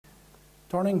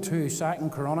Turning to 2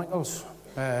 Chronicles,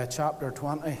 chapter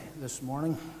 20 this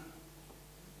morning.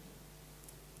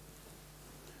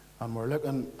 And we're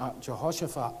looking at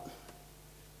Jehoshaphat.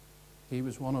 He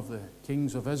was one of the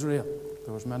kings of Israel.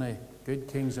 There was many good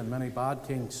kings and many bad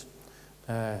kings.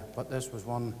 But this was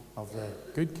one of the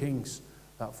good kings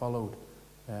that followed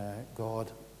God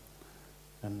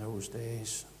in those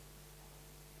days.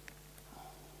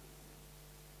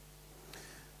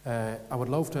 I would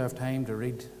love to have time to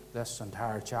read this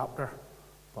entire chapter,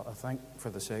 but I think for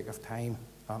the sake of time,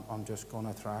 I'm just going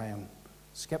to try and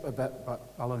skip a bit. But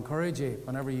I'll encourage you,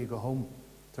 whenever you go home,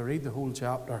 to read the whole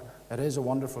chapter. It is a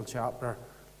wonderful chapter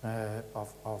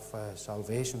of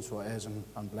salvation, so it is,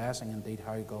 and blessing indeed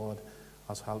how God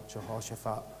has helped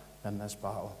Jehoshaphat in this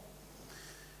battle.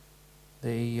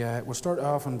 We'll start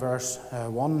off in verse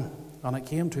 1. And it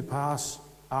came to pass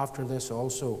after this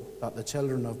also, that the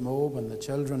children of Moab and the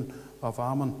children of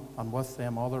Ammon, and with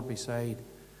them other beside,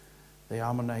 the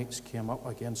Ammonites came up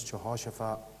against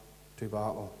Jehoshaphat to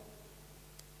battle.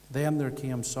 Then there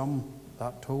came some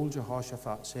that told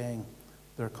Jehoshaphat, saying,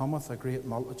 There cometh a great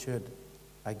multitude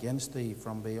against thee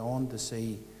from beyond the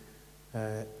sea,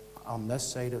 on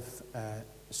this side of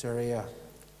Syria,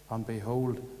 and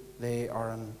behold, they are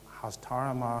in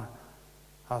Hastaramar,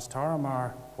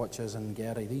 which is in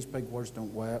Gedi. These big words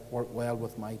don't work well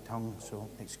with my tongue, so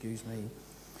excuse me.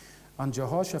 And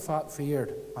Jehoshaphat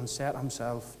feared, and set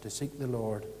himself to seek the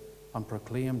Lord, and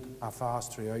proclaimed a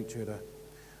fast throughout Judah.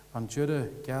 And Judah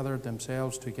gathered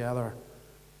themselves together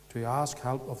to ask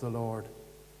help of the Lord.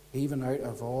 Even out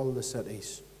of all the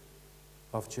cities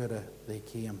of Judah they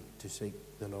came to seek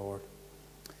the Lord.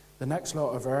 The next lot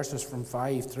of verses from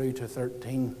 5 through to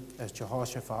 13 is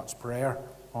Jehoshaphat's prayer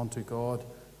unto God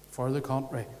for the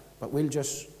country. But we'll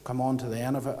just come on to the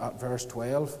end of it at verse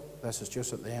 12. This is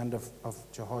just at the end of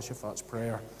Jehoshaphat's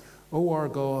prayer. O our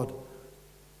God,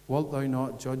 wilt thou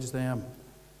not judge them?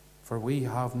 For we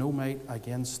have no might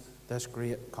against this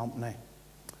great company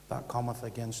that cometh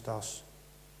against us.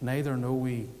 Neither know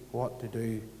we what to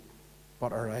do,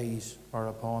 but our eyes are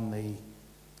upon thee.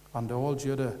 And all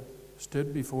Judah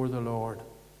stood before the Lord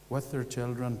with their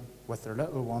children, with their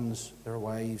little ones, their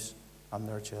wives, and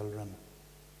their children.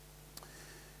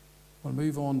 We'll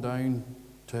move on down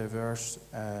to verse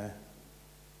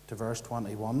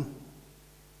 21.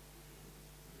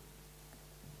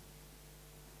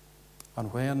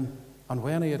 And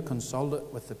when he had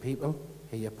consulted with the people,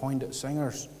 he appointed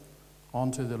singers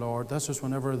unto the Lord. This is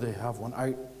whenever they have went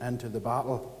out into the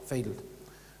battlefield,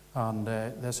 and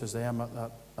this is them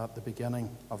at the beginning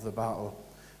of the battle.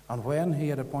 And when he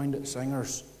had appointed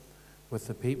singers with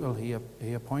the people,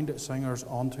 he appointed singers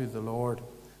unto the Lord,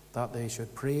 that they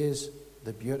should praise in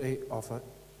the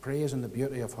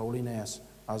beauty of holiness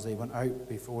as they went out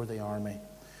before the army,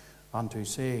 and to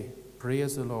say,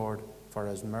 Praise the Lord, for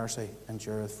his mercy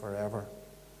endureth forever.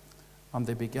 And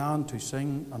they began to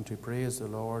sing and to praise the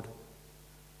Lord.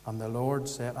 And the Lord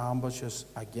set ambushes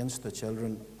against the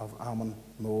children of Ammon,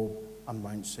 Moab, and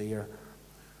Mount Seir,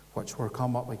 which were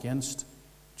come up against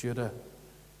Judah,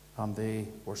 and they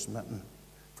were smitten.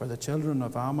 For the children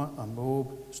of Ammon and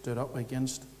Moab stood up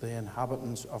against the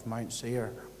inhabitants of Mount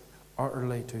Seir,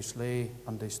 utterly to slay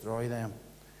and destroy them.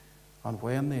 And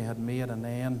when they had made an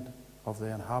end of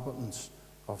the inhabitants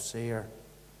of Seir,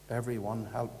 every one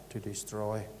helped to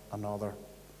destroy another.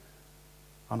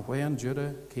 And when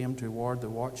Judah came toward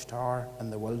the watchtower in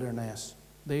the wilderness,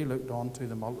 they looked unto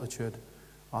the multitude,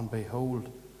 and behold,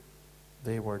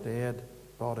 they were dead,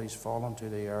 bodies fallen to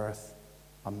the earth,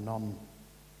 and none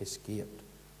escaped.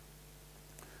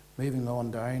 Moving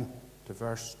on down to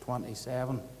verse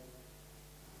 27.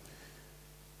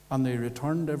 And they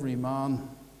returned every man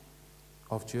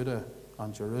of Judah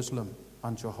and Jerusalem,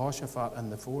 and Jehoshaphat in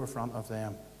the forefront of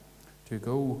them, to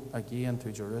go again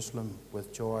to Jerusalem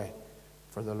with joy,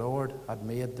 for the Lord had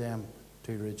made them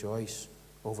to rejoice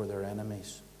over their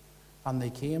enemies. And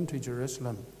they came to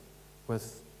Jerusalem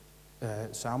with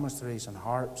psalmistries and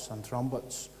harps and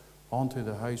trumpets unto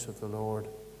the house of the Lord.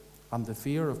 And the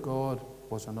fear of God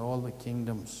was in all the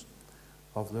kingdoms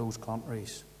of those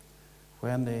countries,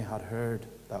 when they had heard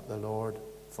that the Lord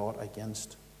fought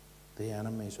against the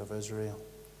enemies of Israel.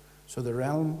 So the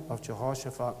realm of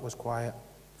Jehoshaphat was quiet,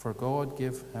 for God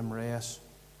gave him rest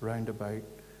round about.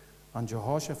 And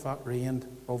Jehoshaphat reigned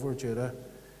over Judah.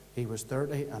 He was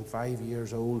 35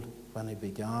 years old when he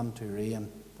began to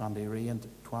reign, and he reigned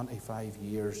 25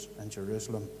 years in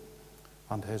Jerusalem.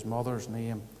 And his mother's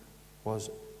name was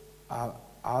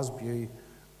Asbu,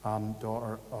 and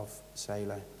daughter of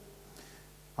Sila.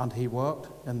 And he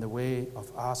walked in the way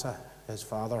of Asa his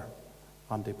father,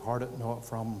 and departed not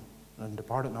from and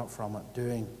departed not from it,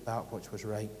 doing that which was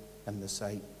right in the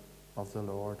sight of the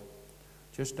Lord.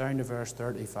 Just down to verse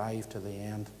 35 to the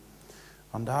end.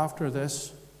 And after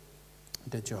this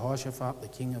did Jehoshaphat the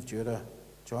king of Judah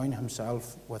join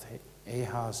himself with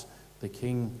Ahaz the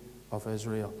king of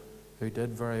Israel, who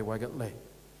did very wickedly.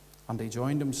 And he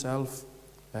joined himself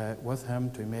with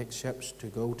him to make ships to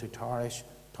go to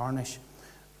Tarshish,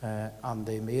 and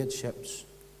they made ships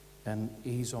in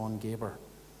Ezon-Geber.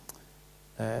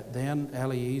 Then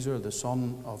Eliezer, the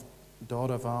son of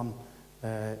Dodavan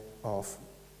of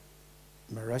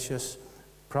Mauritius,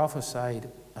 prophesied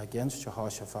against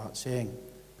Jehoshaphat, saying,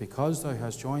 Because thou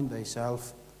hast joined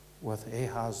thyself with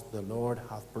Ahaz, the Lord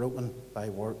hath broken thy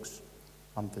works.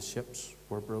 And the ships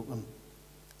were broken,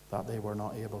 that they were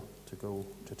not able to go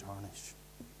to Tarshish.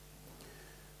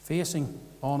 Facing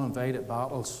uninvited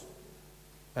battles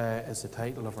is the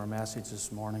title of our message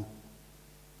this morning.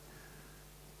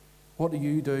 What do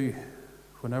you do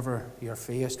whenever you're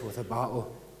faced with a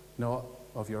battle not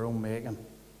of your own making?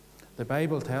 The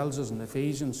Bible tells us in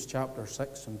Ephesians chapter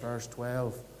 6 and verse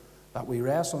 12 that we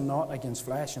wrestle not against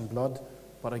flesh and blood,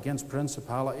 but against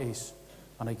principalities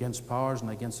and against powers and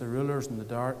against the rulers in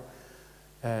the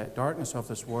darkness of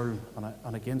this world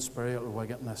and against spiritual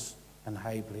wickedness in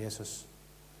high places.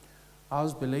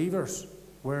 As believers,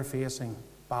 we're facing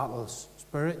battles,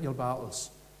 spiritual battles,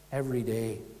 every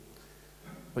day.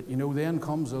 But then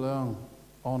comes along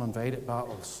uninvited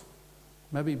battles.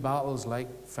 Maybe battles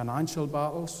like financial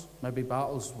battles, maybe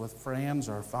battles with friends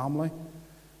or family,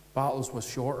 battles with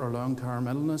short or long-term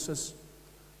illnesses,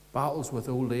 battles with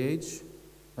old age,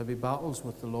 maybe battles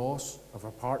with the loss of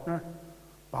a partner,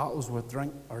 battles with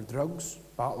drink or drugs,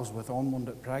 battles with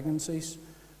unwanted pregnancies,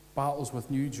 battles with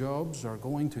new jobs or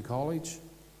going to college.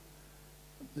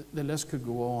 The list could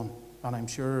go on, and I'm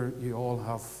sure you all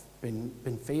have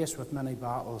been faced with many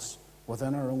battles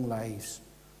within our own lives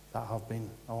that have been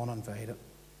uninvited.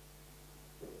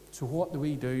 So what do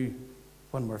we do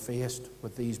when we're faced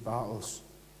with these battles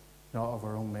not of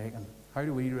our own making? How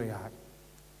do we react?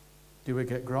 Do we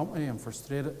get grumpy and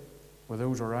frustrated with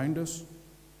those around us?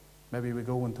 Maybe we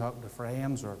go and talk to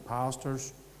friends or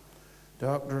pastors,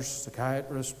 doctors,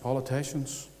 psychiatrists,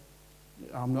 politicians.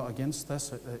 I'm not against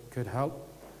this, it could help.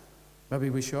 Maybe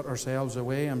we shut ourselves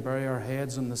away and bury our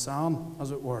heads in the sand,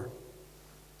 as it were.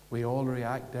 We all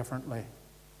react differently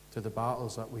to the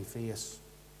battles that we face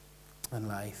in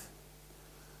life.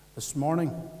 This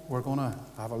morning, we're going to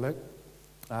have a look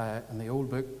in the old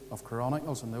book of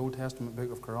Chronicles, in the Old Testament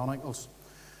book of Chronicles.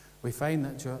 We find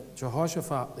that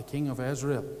Jehoshaphat, the king of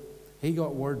Israel, he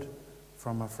got word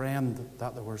from a friend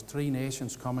that there was 3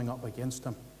 nations coming up against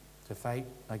him to fight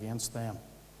against them.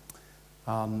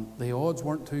 The odds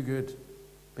weren't too good,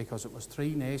 because it was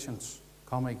 3 nations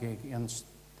coming against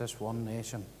this one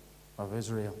nation of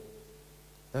Israel.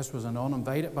 This was an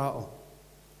uninvited battle.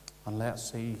 And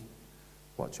let's see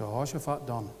what Jehoshaphat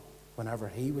done whenever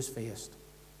he was faced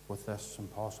with this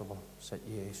impossible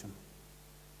situation.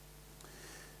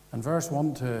 In verse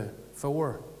 1 to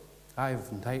 4, I've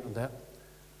entitled it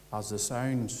as the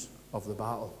sounds of the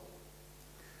battle.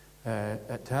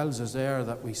 It tells us there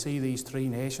that we see these 3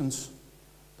 nations,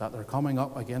 that they're coming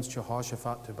up against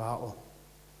Jehoshaphat to battle.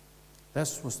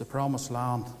 This was the promised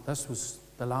land. This was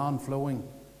the land flowing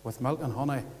with milk and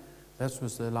honey. This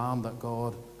was the land that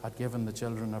God had given the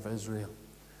children of Israel.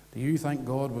 Do you think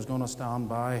God was going to stand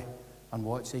by and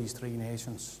watch these 3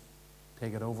 nations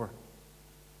take it over?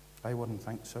 I wouldn't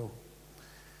think so.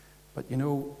 But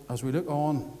as we look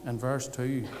on in verse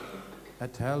 2,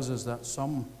 it tells us that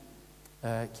some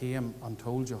came and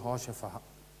told Jehoshaphat.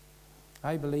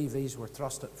 I believe these were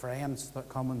trusted friends that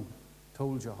come and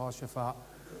told Jehoshaphat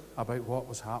about what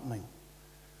was happening.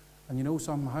 And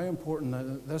how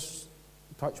important this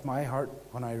touched my heart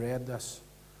when I read this.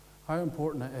 How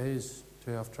important it is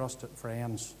to have trusted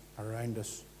friends around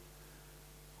us.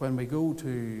 When we go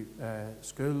to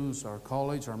schools or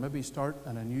college, or maybe start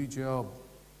in a new job,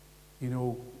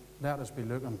 let us be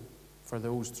looking for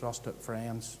those trusted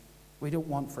friends. We don't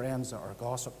want friends that are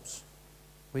gossips.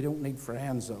 We don't need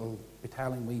friends that will be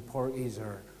telling wee porkies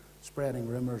or spreading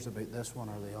rumours about this one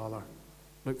or the other.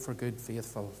 Look for good,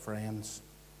 faithful friends.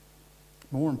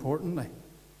 More importantly,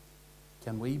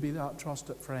 can we be that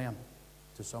trusted friend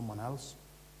to someone else?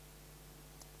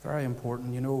 Very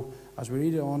important. As we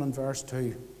read on in verse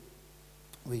 2,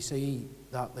 we see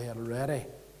that they had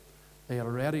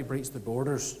already breached the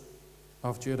borders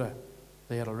of Judah.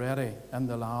 They had already in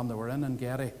the land. They were in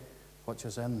En-gedi, which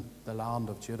is in the land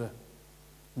of Judah.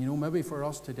 Maybe for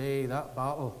us today, that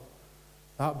battle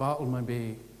may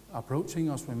be approaching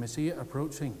us. We may see it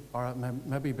approaching, or it may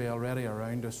maybe be already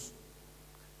around us.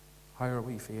 How are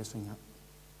we facing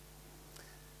it?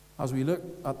 As we look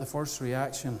at the first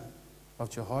reaction of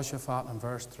Jehoshaphat in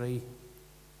verse 3,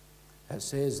 it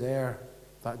says there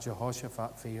that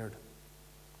Jehoshaphat feared.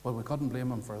 Well, we couldn't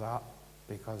blame him for that,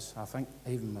 because I think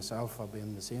even myself, I've been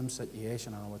in the same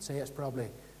situation, and I would say it's probably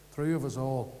true of us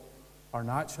all. Our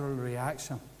natural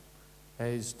reaction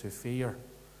is to fear.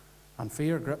 And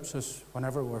fear grips us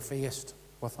whenever we're faced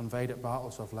with invited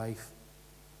battles of life.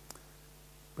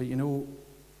 But you know,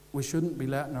 we shouldn't be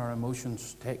letting our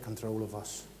emotions take control of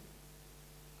us.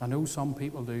 I know some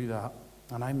people do that,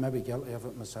 and I'm maybe guilty of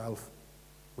it myself.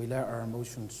 We let our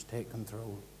emotions take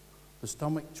control. The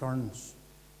stomach churns.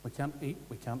 We can't eat,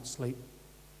 we can't sleep,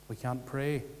 we can't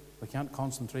pray, we can't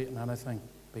concentrate on anything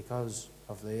because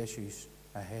of the issues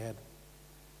ahead.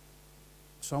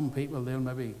 Some people, they'll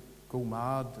maybe go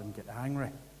mad and get angry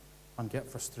and get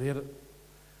frustrated.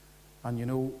 And you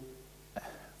know,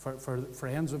 for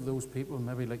friends of those people,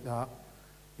 maybe like that,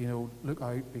 you know, look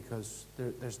out, because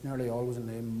there's nearly always an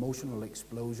emotional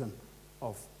explosion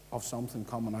of something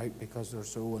coming out because they're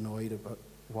so annoyed about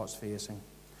what's facing.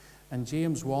 In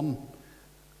James 1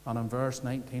 and in verse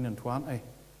 19 and 20,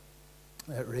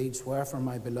 it reads, "Wherefore,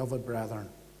 my beloved brethren,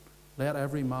 let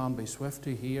every man be swift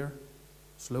to hear,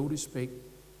 slow to speak,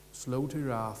 slow to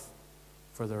wrath,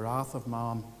 for the wrath of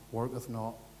man worketh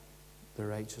not the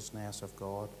righteousness of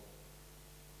God."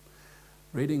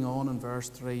 Reading on in verse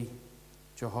 3,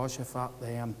 Jehoshaphat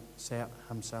then set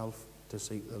himself to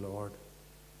seek the Lord.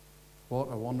 What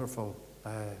a wonderful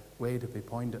way to be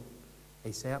pointed.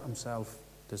 He set himself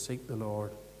to seek the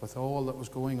Lord with all that was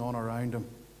going on around him.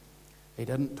 He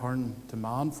didn't turn to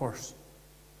man first.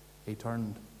 He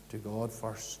turned to God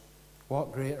first.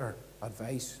 What greater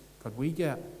advice could we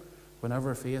get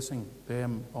whenever facing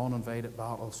them uninvited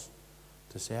battles?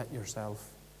 To set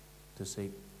yourself to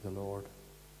seek the Lord.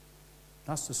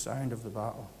 That's the sound of the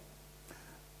battle.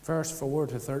 Verse 4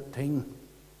 to 13,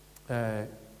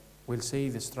 we'll see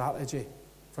the strategy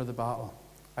for the battle.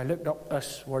 I looked up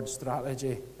this word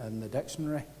strategy in the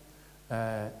dictionary,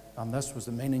 and this was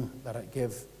the meaning that it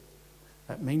gave.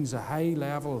 It means a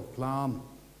high-level plan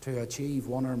to achieve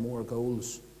one or more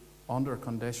goals under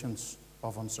conditions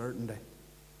of uncertainty.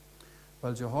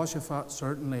 Well, Jehoshaphat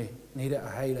certainly needed a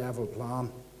high-level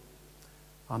plan,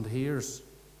 and here's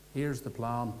the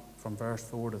plan from verse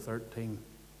 4 to 13.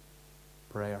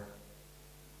 Prayer.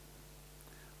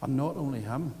 And not only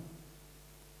him,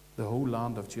 the whole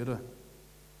land of Judah.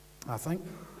 I think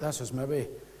this is maybe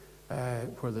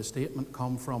where the statement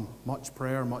come from: much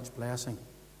prayer, much blessing.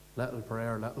 Little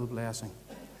prayer, little blessing.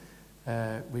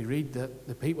 We read that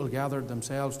the people gathered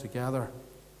themselves together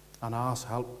and asked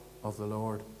help of the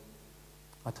Lord.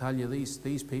 I tell you,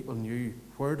 these people knew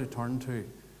where to turn to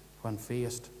when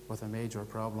faced with a major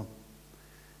problem.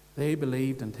 They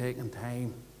believed in taking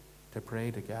time to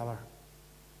pray together.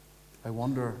 I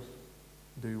wonder,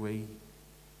 do we?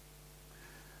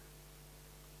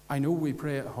 I know we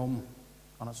pray at home,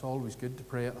 and it's always good to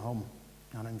pray at home,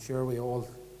 and I'm sure we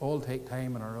all take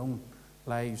time in our own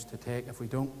lives to take. If we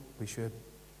don't, we should.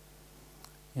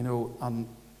 You know,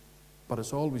 but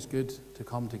it's always good to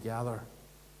come together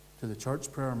to the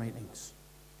church prayer meetings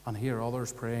and hear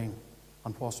others praying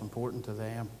and what's important to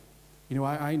them. You know,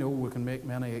 I know we can make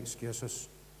many excuses.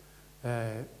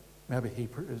 Maybe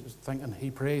thinking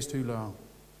he prays too long,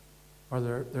 or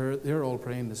they're all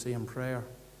praying the same prayer.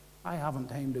 I haven't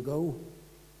time to go.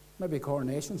 Maybe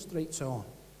Coronation Street's on.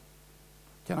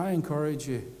 Can I encourage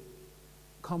you?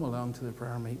 Come along to the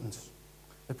prayer meetings.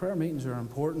 The prayer meetings are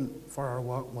important for our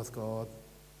walk with God.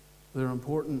 They're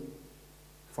important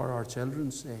for our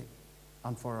children's sake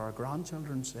and for our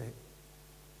grandchildren's sake.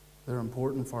 They're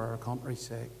important for our country's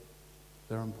sake.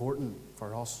 They're important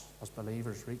for us as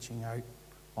believers reaching out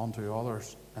onto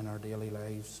others in our daily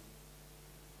lives.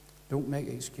 Don't make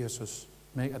excuses.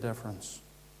 Make a difference.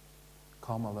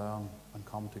 Come along and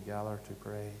come together to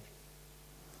pray.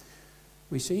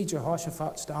 We see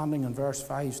Jehoshaphat standing in verse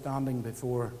 5, standing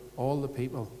before all the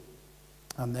people.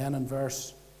 And then in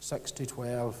verse 6 to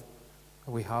 12,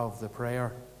 we have the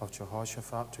prayer of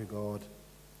Jehoshaphat to God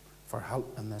for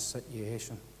help in this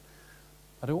situation.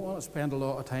 I don't want to spend a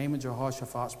lot of time in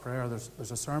Jehoshaphat's prayer.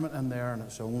 There's a sermon in there on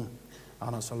its own,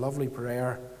 and it's a lovely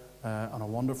prayer and a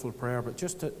wonderful prayer. But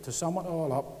just to sum it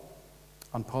all up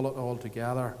and pull it all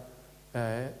together,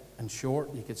 in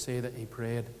short, you could say that he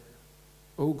prayed,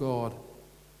 "O God,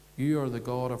 you are the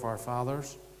God of our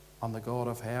fathers and the God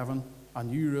of heaven,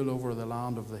 and you rule over the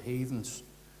land of the heathens.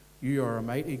 You are a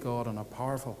mighty God and a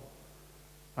powerful.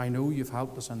 I know you've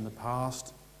helped us in the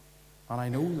past, and I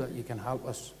know that you can help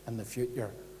us in the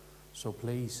future. So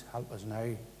please help us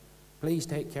now. Please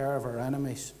take care of our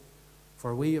enemies,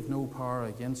 For we have no power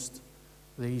against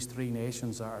these three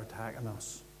nations that are attacking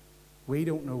us. We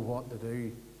don't know what to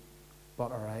do,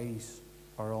 but our eyes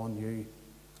are on you.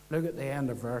 Look at the end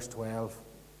of verse 12.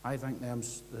 I think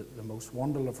them's the most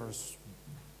wonderful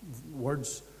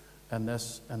words in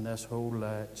this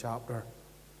whole chapter.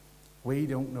 We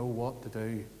don't know what to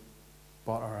do,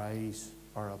 but our eyes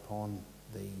are upon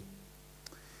thee.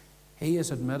 He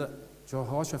has admitted,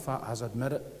 Jehoshaphat has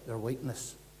admitted their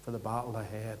weakness for the battle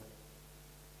ahead.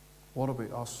 What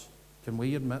about us? Can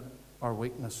we admit our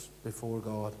weakness before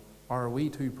God? Or are we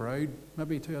too proud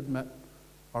maybe to admit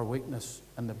our weakness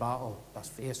in the battle that's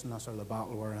facing us or the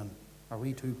battle we're in? Are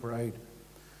we too proud?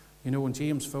 You know, in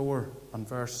James 4 and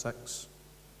verse 6,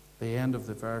 the end of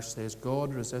the verse says,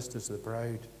 God resisteth the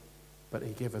proud, but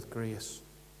he giveth grace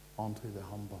unto the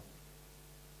humble.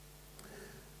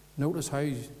 Notice how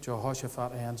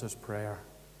Jehoshaphat ends his prayer,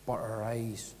 but our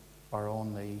eyes are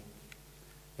on thee.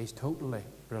 He's totally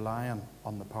relying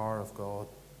on the power of God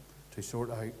to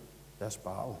sort out this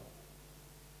battle.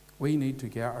 We need to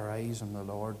get our eyes on the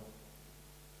Lord.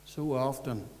 So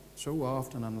often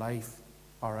in life,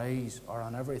 our eyes are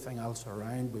on everything else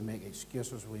around. We make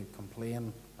excuses, we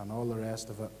complain, and all the rest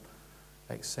of it,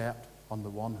 except on the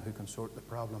one who can sort the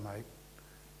problem out.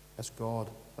 It's God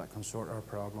that can sort our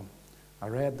problem. I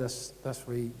read this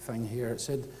wee thing here. It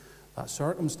said that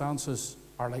circumstances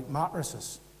are like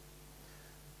mattresses.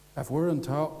 If we're on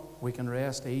top, we can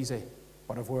rest easy,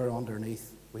 but if we're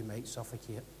underneath, we might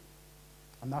suffocate.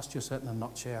 And that's just it in a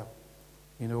nutshell.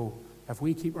 You know, if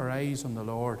we keep our eyes on the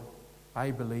Lord,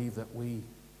 I believe that we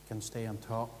can stay on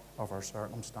top of our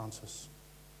circumstances.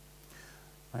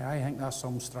 Now, I think that's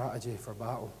some strategy for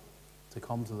battle, to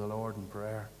come to the Lord in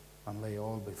prayer and lay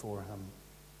all before him.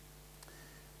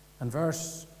 In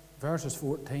verses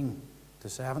 14 to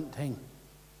 17,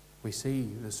 we see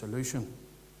the solution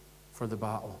for the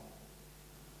battle.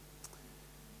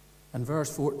 In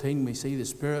verse 14, we see the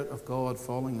Spirit of God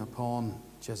falling upon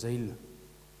Jezeel,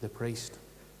 the priest.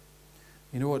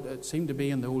 You know, it seemed to be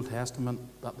in the Old Testament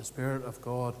that the Spirit of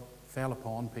God fell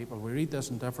upon people. We read this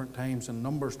in different times. In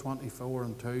Numbers 24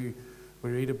 and 2,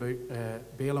 we read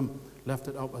about Balaam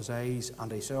lifted up his eyes,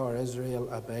 and he saw Israel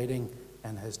abiding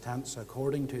in his tents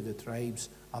according to the tribes,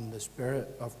 and the Spirit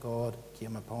of God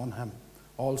came upon him.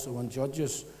 Also in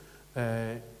Judges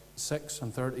 6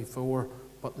 and 34,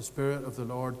 but the Spirit of the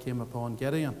Lord came upon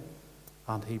Gideon,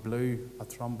 and he blew a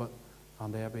trumpet,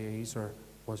 and Abiezer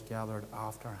was gathered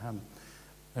after him.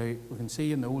 Now, we can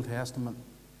see in the Old Testament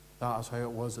that is how it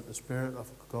was that the Spirit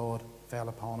of God fell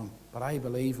upon him. But I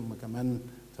believe when we come in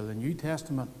to the New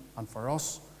Testament, and for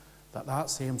us,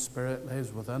 that same Spirit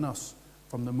lives within us.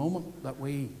 From the moment that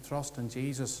we trust in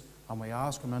Jesus and we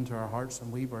ask him into our hearts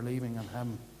and we believing in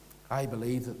him, I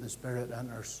believe that the Spirit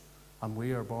enters and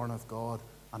we are born of God,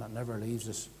 and it never leaves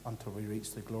us until we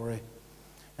reach the glory.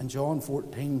 In John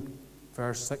 14,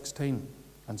 verse 16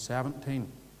 and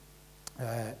 17,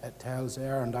 it tells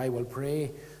there, and I will pray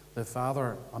the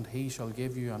Father, and he shall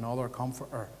give you another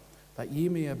Comforter, that ye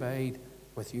may abide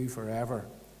with you forever,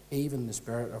 even the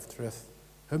Spirit of truth,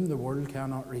 whom the world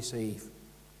cannot receive,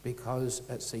 because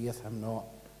it seeth him not,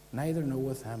 neither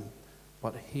knoweth him,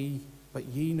 but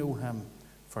ye know him,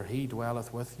 for he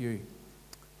dwelleth with you,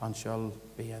 and shall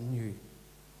be in you.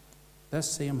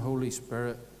 This same Holy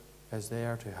Spirit is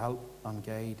there to help and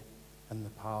guide in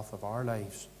the path of our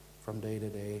lives from day to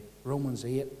day. Romans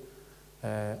 8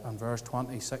 and verse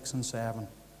 26 and 7.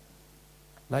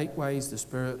 Likewise the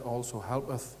Spirit also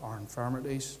helpeth our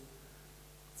infirmities,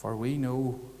 for we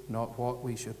know not what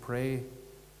we should pray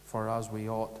for as we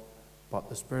ought, but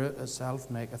the Spirit itself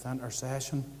maketh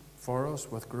intercession for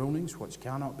us with groanings which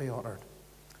cannot be uttered.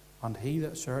 And he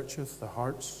that searcheth the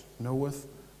hearts knoweth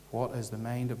what is the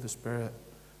mind of the Spirit,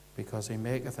 because he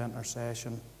maketh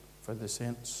intercession for the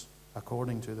saints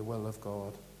according to the will of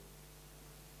God.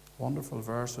 Wonderful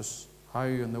verses, how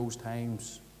in those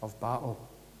times of battle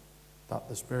that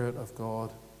the Spirit of God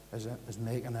is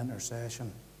making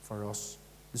intercession for us.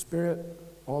 The Spirit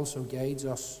also guides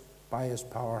us by his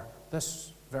power.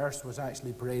 This verse was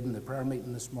actually prayed in the prayer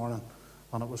meeting this morning,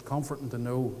 and it was comforting to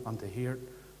know and to hear it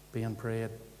being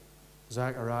prayed.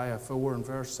 Zechariah 4 and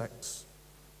verse 6,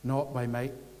 not by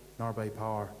might nor by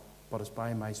power, but it's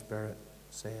by my Spirit,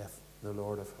 saith the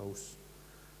Lord of hosts.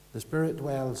 The Spirit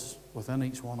dwells within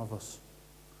each one of us,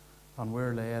 and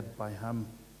we're led by him.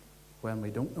 When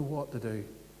we don't know what to do,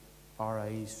 our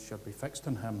eyes should be fixed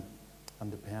on him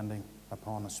and depending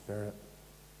upon his Spirit.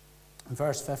 In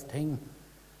verse 15,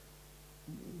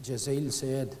 Jezeel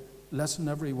said, listen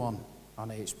everyone,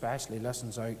 and he especially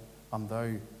listens out, and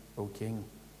thou, O king.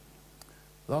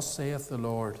 Thus saith the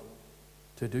Lord,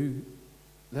 to do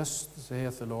This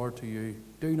saith the Lord to you,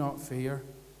 do not fear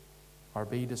or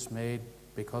be dismayed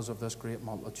because of this great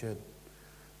multitude,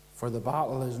 for the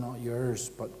battle is not yours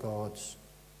but God's.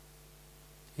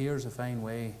 Here's a fine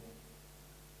way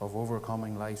of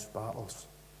overcoming life's battles.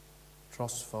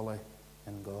 Trust fully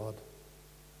in God.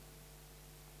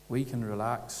 We can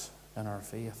relax in our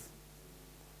faith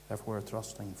if we're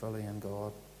trusting fully in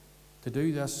God. To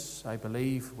do this, I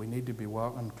believe we need to be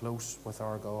walking close with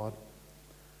our God.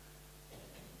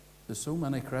 There's so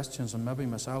many Christians, and maybe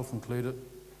myself included,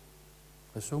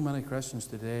 there's so many Christians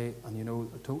today, and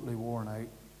they're totally worn out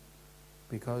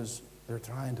because they're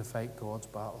trying to fight God's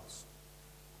battles.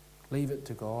 Leave it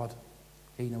to God.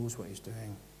 He knows what He's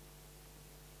doing.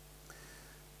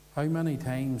 How many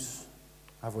times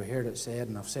have we heard it said,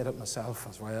 and I've said it myself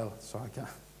as well, so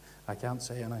I can't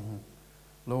say anything.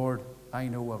 Lord, I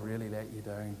know I've really let you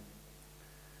down.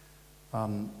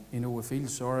 And, we feel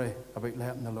sorry about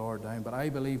letting the Lord down, but I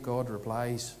believe God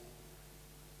replies,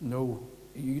 no,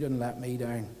 you didn't let me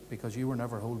down because you were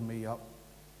never holding me up.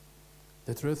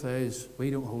 The truth is,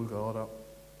 we don't hold God up.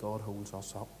 God holds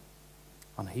us up.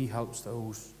 And He helps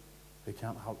those who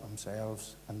can't help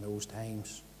themselves in those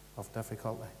times of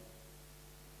difficulty.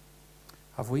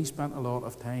 Have we spent a lot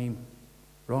of time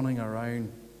running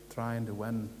around trying to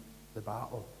win the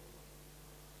battle?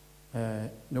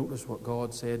 Notice what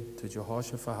God said to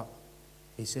Jehoshaphat.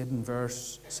 He said in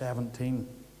verse 17,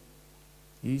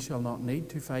 ye shall not need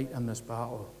to fight in this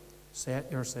battle.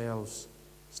 Set yourselves,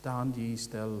 stand ye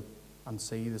still, and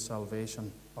see the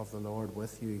salvation of the Lord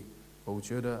with you, O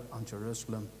Judah and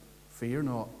Jerusalem. Fear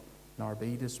not, nor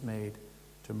be dismayed.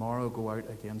 Tomorrow go out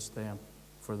against them,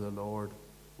 for the Lord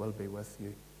will be with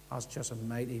you. That's just a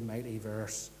mighty, mighty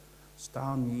verse.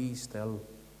 Stand ye still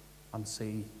and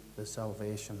see the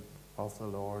salvation of the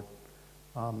Lord.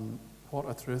 What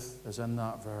a truth is in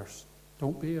that verse.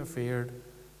 Don't be afeard.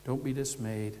 Don't be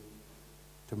dismayed.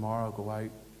 Tomorrow go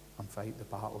out and fight the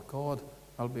battle. God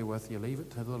will be with you. Leave it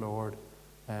to the Lord,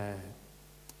 and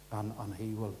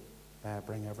He will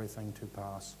bring everything to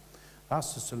pass.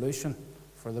 That's the solution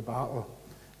for the battle.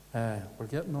 We're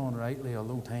getting on rightly,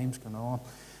 although time's gone on.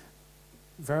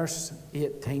 Verse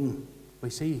 18, we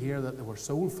see here that they were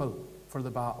soulful for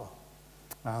the battle.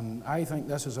 And I think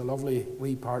this is a lovely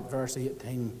wee part, verse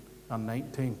 18 and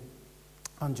 19.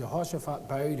 And Jehoshaphat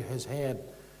bowed his head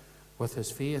with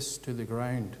his face to the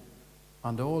ground,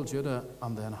 and all Judah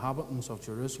and the inhabitants of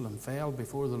Jerusalem fell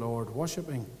before the Lord,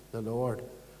 worshipping the Lord.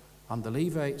 And the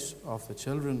Levites of the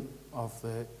children of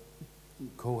the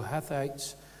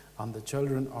Kohathites and the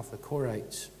children of the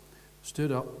Korites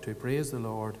stood up to praise the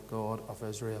Lord God of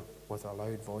Israel with a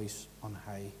loud voice on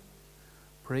high.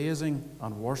 Praising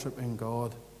and worshipping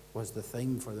God was the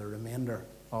theme for the remainder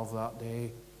of that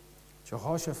day.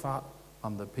 Jehoshaphat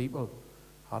and the people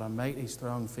had a mighty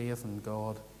strong faith in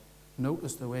God.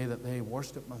 Notice the way that they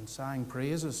worshipped and sang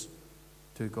praises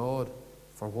to God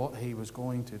for what He was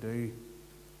going to do.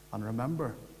 And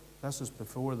remember, this is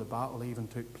before the battle even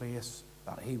took place,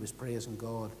 that he was praising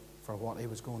God for what he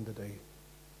was going to do.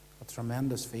 A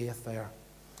tremendous faith there.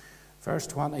 Verse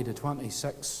 20 to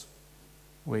 26,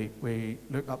 we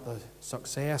look at the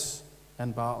success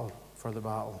in battle for the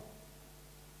battle.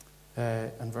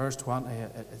 In verse 20,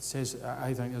 it says,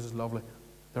 I think this is lovely,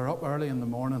 they're up early in the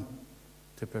morning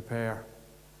to prepare.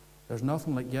 There's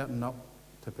nothing like getting up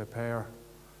to prepare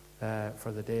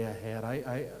for the day ahead.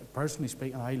 I personally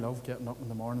speaking, I love getting up in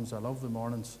the mornings. I love the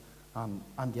mornings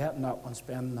and getting up and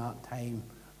spending that time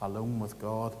alone with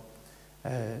God.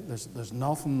 There's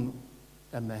nothing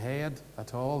in the head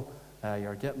at all.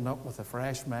 You're getting up with a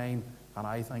fresh mind, and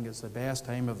I think it's the best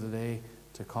time of the day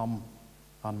to come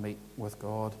and meet with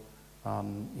God.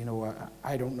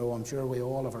 I don't know, I'm sure we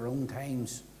all have our own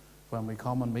times when we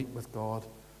come and meet with God,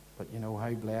 but you know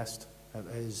how blessed it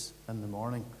is in the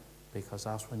morning, because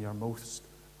that's when you're most,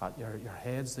 your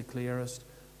head's the clearest,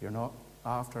 you're not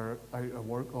after out of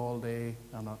work all day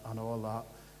and all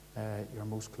that, you're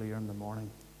most clear in the morning.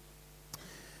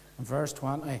 In verse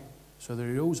 20, so they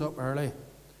rose up early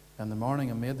in the morning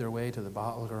and made their way to the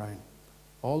battleground.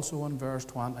 Also in verse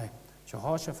 20,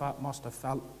 Jehoshaphat must have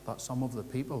felt that some of the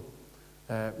people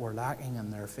were lacking in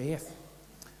their faith.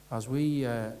 As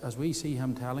we see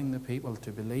him telling the people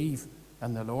to believe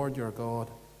in the Lord your God,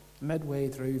 midway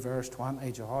through verse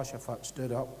 20, Jehoshaphat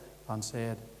stood up and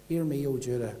said, "Hear me, O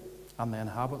Judah, and the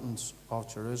inhabitants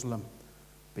of Jerusalem.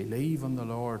 Believe in the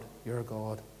Lord your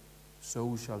God,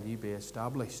 so shall ye be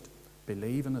established.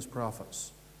 Believe in his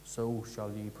prophets, so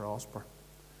shall ye prosper."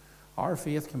 Our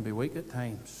faith can be weak at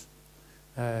times.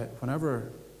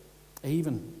 Whenever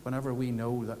we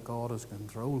know that God is in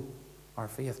control, our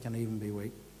faith can even be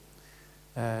weak.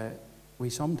 we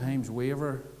sometimes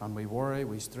waver and we worry,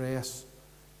 we stress,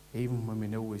 even when we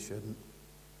know we shouldn't.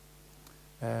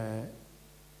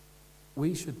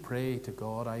 We should pray to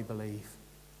God, I believe,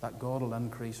 that God will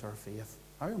increase our faith.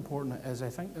 How important it is, I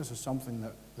think this is something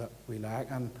that we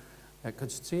lack, and it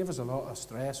could save us a lot of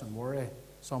stress and worry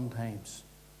sometimes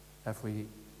if we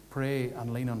pray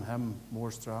and lean on Him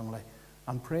more strongly.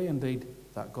 And pray indeed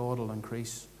that God will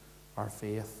increase our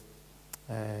faith.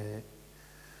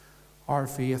 Our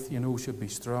faith, should be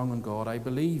strong in God. I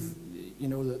believe,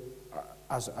 that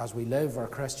as we live our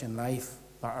Christian life,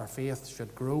 that our faith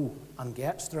should grow and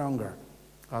get stronger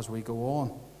as we go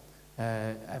on.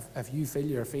 If you feel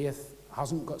your faith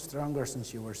hasn't got stronger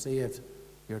since you were saved,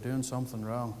 you're doing something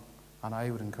wrong. And I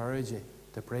would encourage you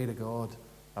to pray to God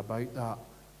about that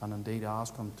and indeed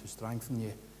ask Him to strengthen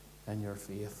you in your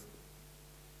faith.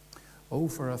 Oh,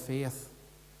 for a faith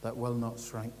that will not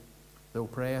shrink, though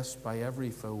pressed by every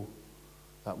foe,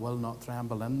 that will not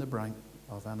tremble in the brink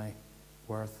of any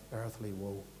earthly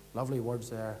woe. Lovely words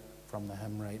there from the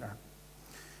hymn writer.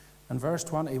 In verse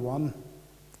 21,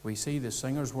 we see the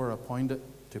singers were appointed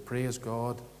to praise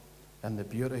God in the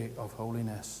beauty of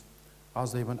holiness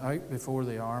as they went out before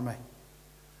the army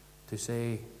to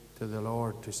say to the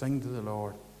Lord, to sing to the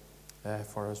Lord,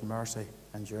 for His mercy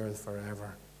endureth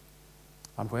forever.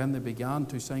 And when they began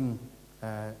to sing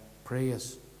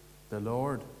praise, the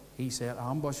Lord, He set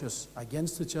ambushes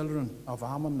against the children of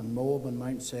Ammon and Moab and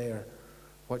Mount Seir,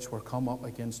 which were come up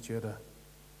against Judah,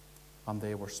 and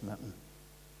they were smitten.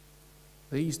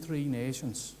 These three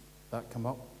nations that come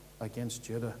up against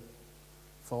Judah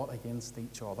fought against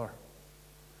each other.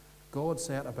 God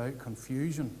set about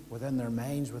confusion within their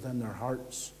minds, within their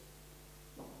hearts.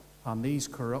 And these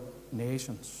corrupt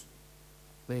nations,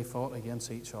 they fought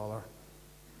against each other.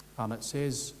 And it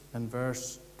says in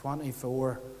verse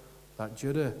 24 that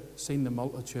Judah seen the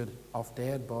multitude of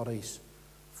dead bodies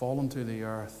fallen to the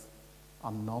earth,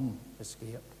 and none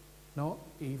escaped. Not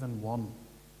even one.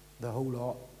 The whole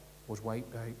lot was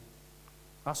wiped out.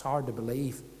 That's hard to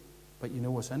believe, but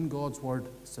it's in God's word.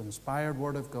 It's the inspired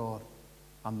word of God,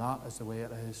 and that is the way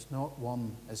it is. Not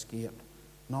one escaped.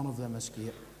 None of them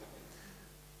escaped.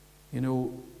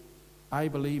 I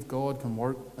believe God can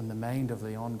work in the mind of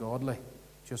the ungodly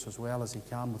just as well as He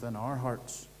can within our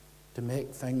hearts to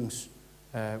make things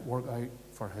work out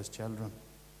for His children.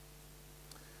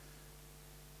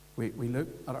 We look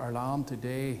at our land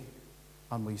today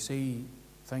and we see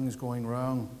things going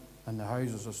wrong in the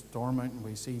Houses of Stormont, and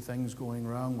we see things going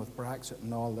wrong with Brexit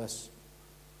and all this.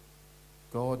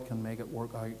 God can make it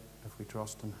work out if we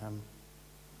trust in Him.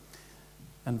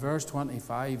 In verse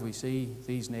 25, we see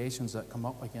these nations that come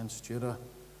up against Judah.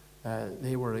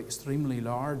 They were extremely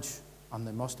large, and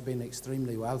they must have been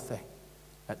extremely wealthy.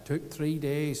 It took 3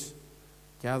 days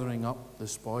gathering up the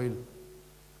spoil,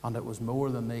 and it was more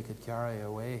than they could carry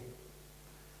away.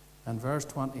 In verse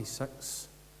 26,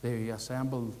 they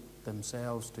assembled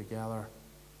themselves together,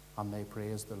 and they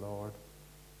praised the Lord.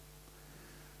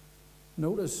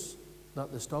 Notice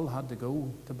that they still had to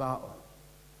go to battle.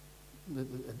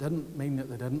 It didn't mean that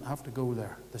they didn't have to go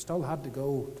there. They still had to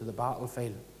go to the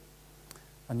battlefield.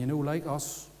 And like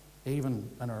us, even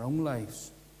in our own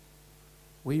lives,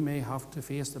 we may have to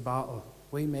face the battle.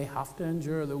 We may have to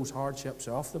endure those hardships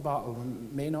of the battle.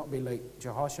 It may not be like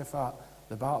Jehoshaphat.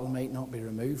 The battle might not be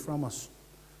removed from us.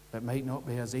 It might not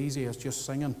be as easy as just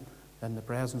singing in the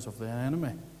presence of the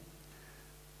enemy.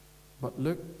 But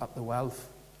look at the wealth.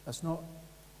 It's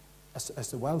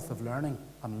the wealth of learning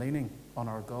and leaning on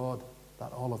our God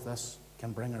that all of this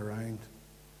can bring around.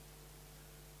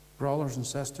 Brothers and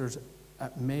sisters,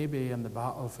 it may be in the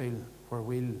battlefield where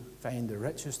we'll find the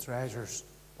richest treasures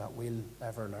that we'll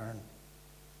ever learn.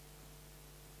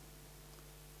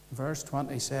 Verse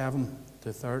 27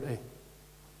 to 30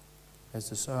 is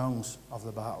the songs of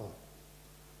the battle.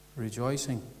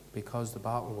 Rejoicing because the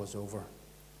battle was over.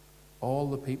 All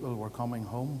the people were coming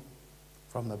home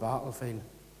from the battlefield,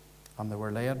 and they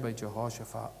were led by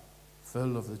Jehoshaphat,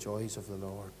 full of the joys of the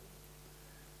Lord.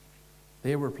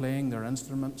 They were playing their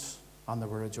instruments, and they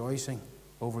were rejoicing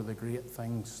over the great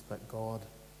things that God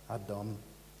had done.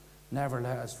 Never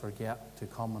let us forget to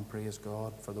come and praise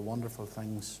God for the wonderful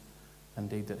things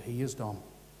indeed that He has done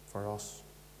for us.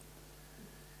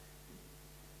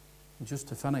 And just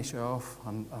to finish off,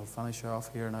 and I'll finish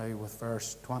off here now with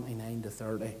verse 29 to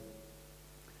 30.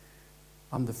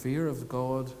 And the fear of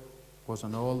God was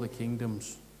in all the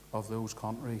kingdoms of those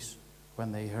countries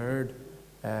when they heard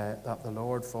that the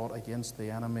Lord fought against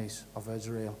the enemies of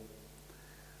Israel.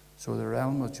 So the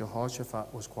realm of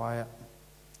Jehoshaphat was quiet,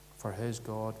 for his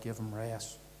God gave him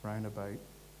rest round about.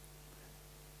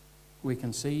 We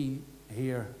can see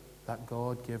here that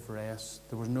God give rest.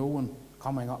 There was no one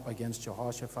coming up against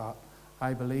Jehoshaphat.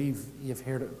 I believe you've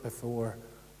heard it before.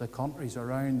 The countries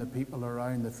around, the people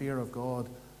around, the fear of God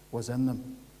was in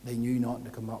them. They knew not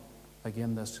to come up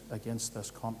against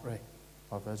this country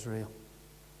of Israel.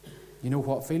 You know,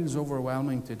 what feels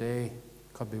overwhelming today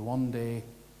could be one day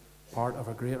part of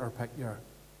a greater picture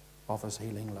of His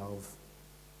healing love.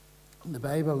 In the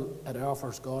Bible, it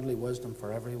offers godly wisdom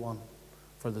for everyone.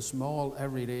 For the small,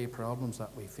 everyday problems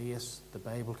that we face, the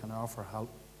Bible can offer help.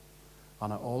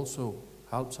 And it also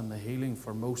helps in the healing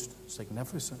for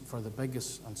the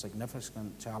biggest and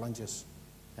significant challenges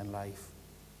in life.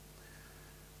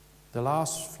 The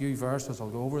last few verses, I'll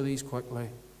go over these quickly.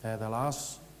 The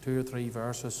last 2 or 3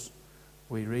 verses,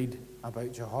 we read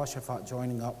about Jehoshaphat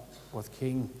joining up with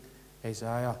King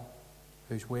Uzziah,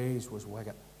 whose ways was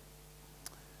wicked.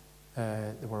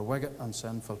 They were wicked and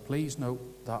sinful. Please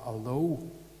note that although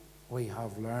we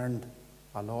have learned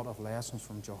a lot of lessons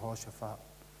from Jehoshaphat,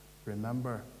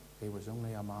 remember, he was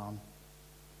only a man.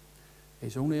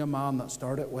 He's only a man that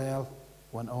started well,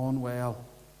 went on well,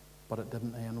 but it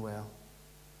didn't end well.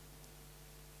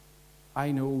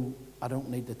 I know I don't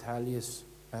need to tell you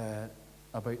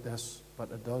about this,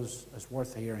 but it does. It's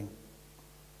worth hearing.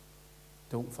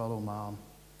 Don't follow man,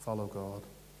 follow God.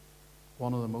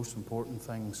 One of the most important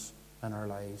things in our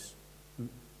lives.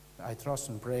 I trust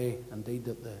and pray indeed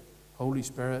that the Holy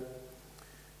Spirit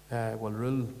will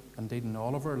rule indeed in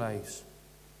all of our lives,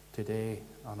 today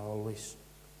and always.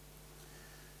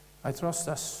 I trust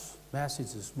this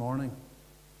message this morning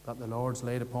that the Lord's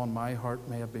laid upon my heart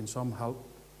may have been some help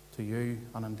to you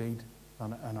and indeed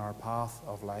in our path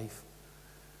of life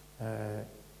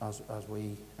as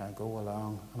we go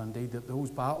along. And indeed that those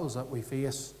battles that we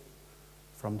face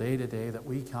from day to day, that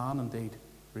we can indeed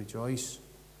rejoice,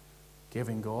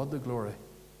 giving God the glory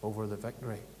over the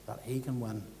victory that He can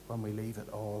win when we leave it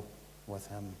all with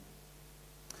Him.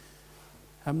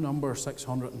 Hymn number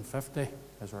 650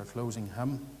 is our closing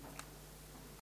hymn.